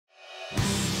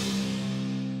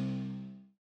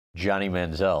Johnny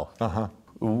Manziel. Uh-huh.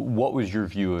 What was your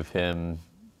view of him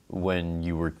when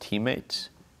you were teammates,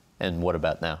 and what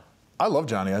about now? I love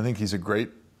Johnny. I think he's a great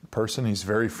person. He's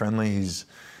very friendly.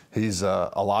 He's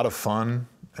a lot of fun,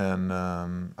 and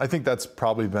I think that's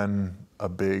probably been a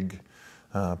big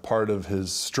part of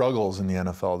his struggles in the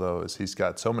NFL, though, is he's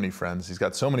got so many friends. He's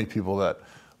got so many people that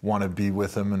want to be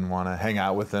with him and want to hang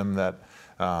out with him that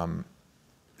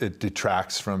it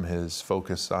detracts from his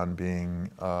focus on being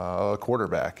a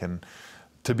quarterback. And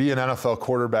to be an NFL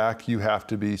quarterback, you have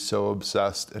to be so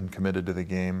obsessed and committed to the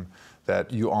game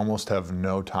that you almost have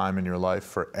no time in your life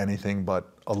for anything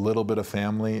but a little bit of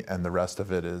family, and the rest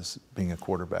of it is being a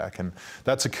quarterback. And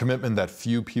that's a commitment that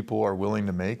few people are willing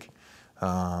to make.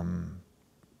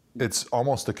 It's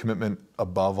almost a commitment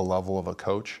above a level of a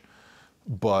coach.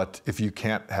 But if you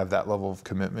can't have that level of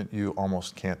commitment, you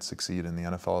almost can't succeed in the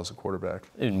NFL as a quarterback.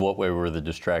 In what way were the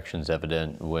distractions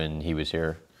evident when he was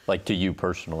here? Like, to you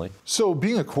personally? So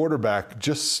being a quarterback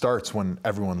just starts when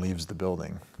everyone leaves the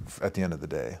building at the end of the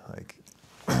day. Like,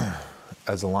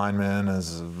 as a lineman,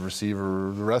 as a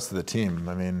receiver, the rest of the team.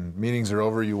 I mean, meetings are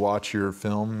over, you watch your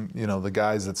film. You know, the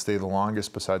guys that stay the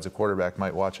longest besides a quarterback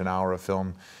might watch an hour of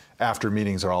film after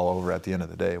meetings are all over at the end of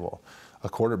the day. Well, a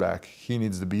quarterback, he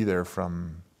needs to be there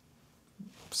from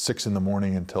 6 in the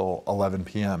morning until 11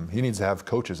 p.m. He needs to have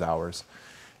coach's hours.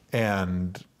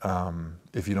 And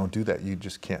if you don't do that, you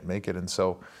just can't make it. And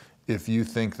so if you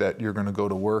think that you're going to go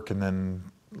to work and then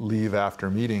leave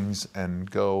after meetings and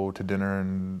go to dinner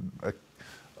and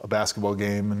a basketball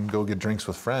game and go get drinks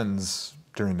with friends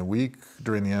during the week,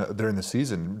 during the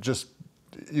season, just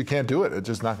you can't do it. It's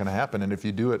just not going to happen. And if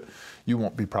you do it, you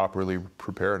won't be properly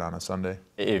prepared on a Sunday.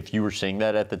 If you were seeing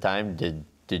that at the time, did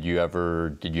you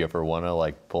ever want to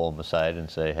like pull him aside and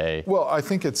say, hey? Well, I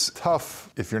think it's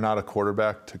tough if you're not a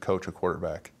quarterback to coach a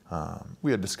quarterback.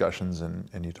 We had discussions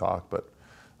and you talk, but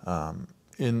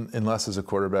unless as a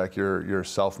quarterback you're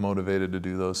self-motivated to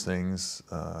do those things,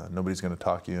 nobody's going to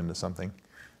talk you into something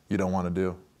you don't want to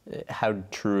do. How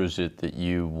true is it that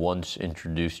you once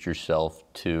introduced yourself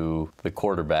to the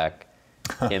quarterback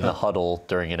in the huddle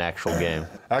during an actual game?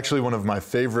 Actually, one of my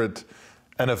favorite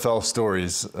NFL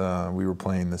stories, we were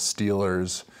playing the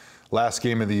Steelers, last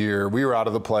game of the year. We were out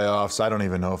of the playoffs. I don't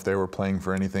even know if they were playing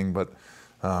for anything, but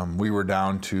we were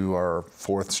down to our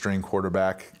 4th string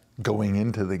quarterback going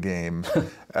into the game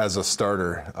as a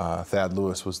starter. Thad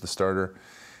Lewis was the starter.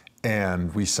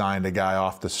 And we signed a guy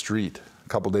off the street a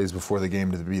couple days before the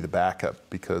game to be the backup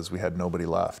because we had nobody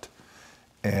left.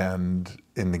 And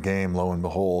in the game, lo and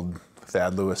behold,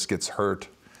 Thad Lewis gets hurt.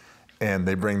 And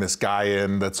they bring this guy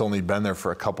in that's only been there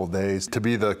for a couple days to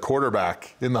be the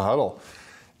quarterback in the huddle.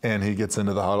 And he gets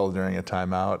into the huddle during a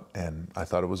timeout, and I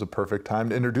thought it was a perfect time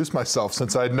to introduce myself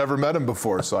since I'd never met him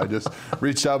before. So I just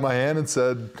reached out my hand and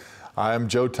said, I'm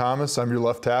Joe Thomas, I'm your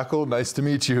left tackle, nice to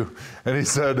meet you. And he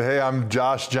said, hey, I'm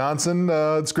Josh Johnson,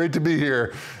 it's great to be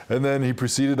here. And then he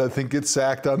proceeded, I think, get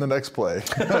sacked on the next play.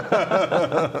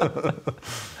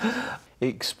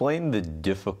 Explain the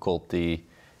difficulty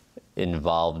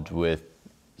involved with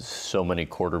so many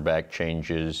quarterback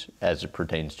changes as it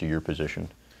pertains to your position.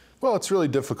 Well, it's really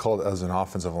difficult as an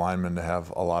offensive lineman to have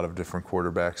a lot of different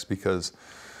quarterbacks because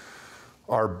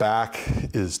our back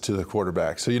is to the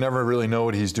quarterback. So you never really know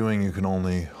what he's doing. You can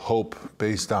only hope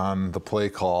based on the play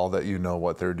call that you know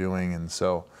what they're doing. And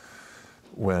so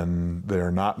when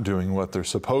they're not doing what they're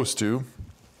supposed to,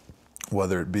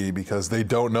 whether it be because they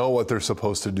don't know what they're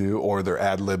supposed to do or they're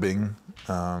ad-libbing,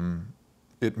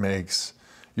 it makes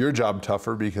your job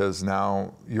tougher because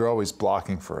now you're always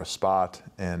blocking for a spot.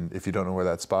 And if you don't know where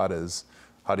that spot is,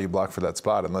 how do you block for that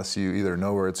spot unless you either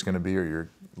know where it's going to be or you're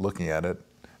looking at it?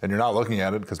 And you're not looking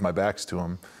at it because my back's to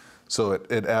him. So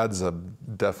it adds a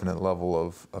definite level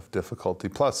of difficulty.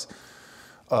 Plus,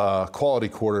 quality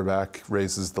quarterback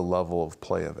raises the level of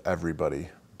play of everybody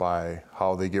by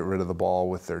how they get rid of the ball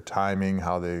with their timing,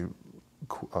 how they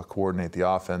coordinate the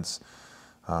offense,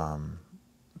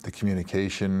 the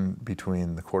communication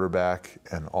between the quarterback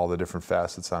and all the different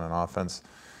facets on an offense.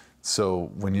 So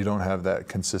when you don't have that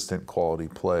consistent quality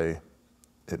play,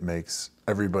 it makes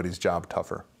everybody's job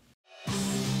tougher.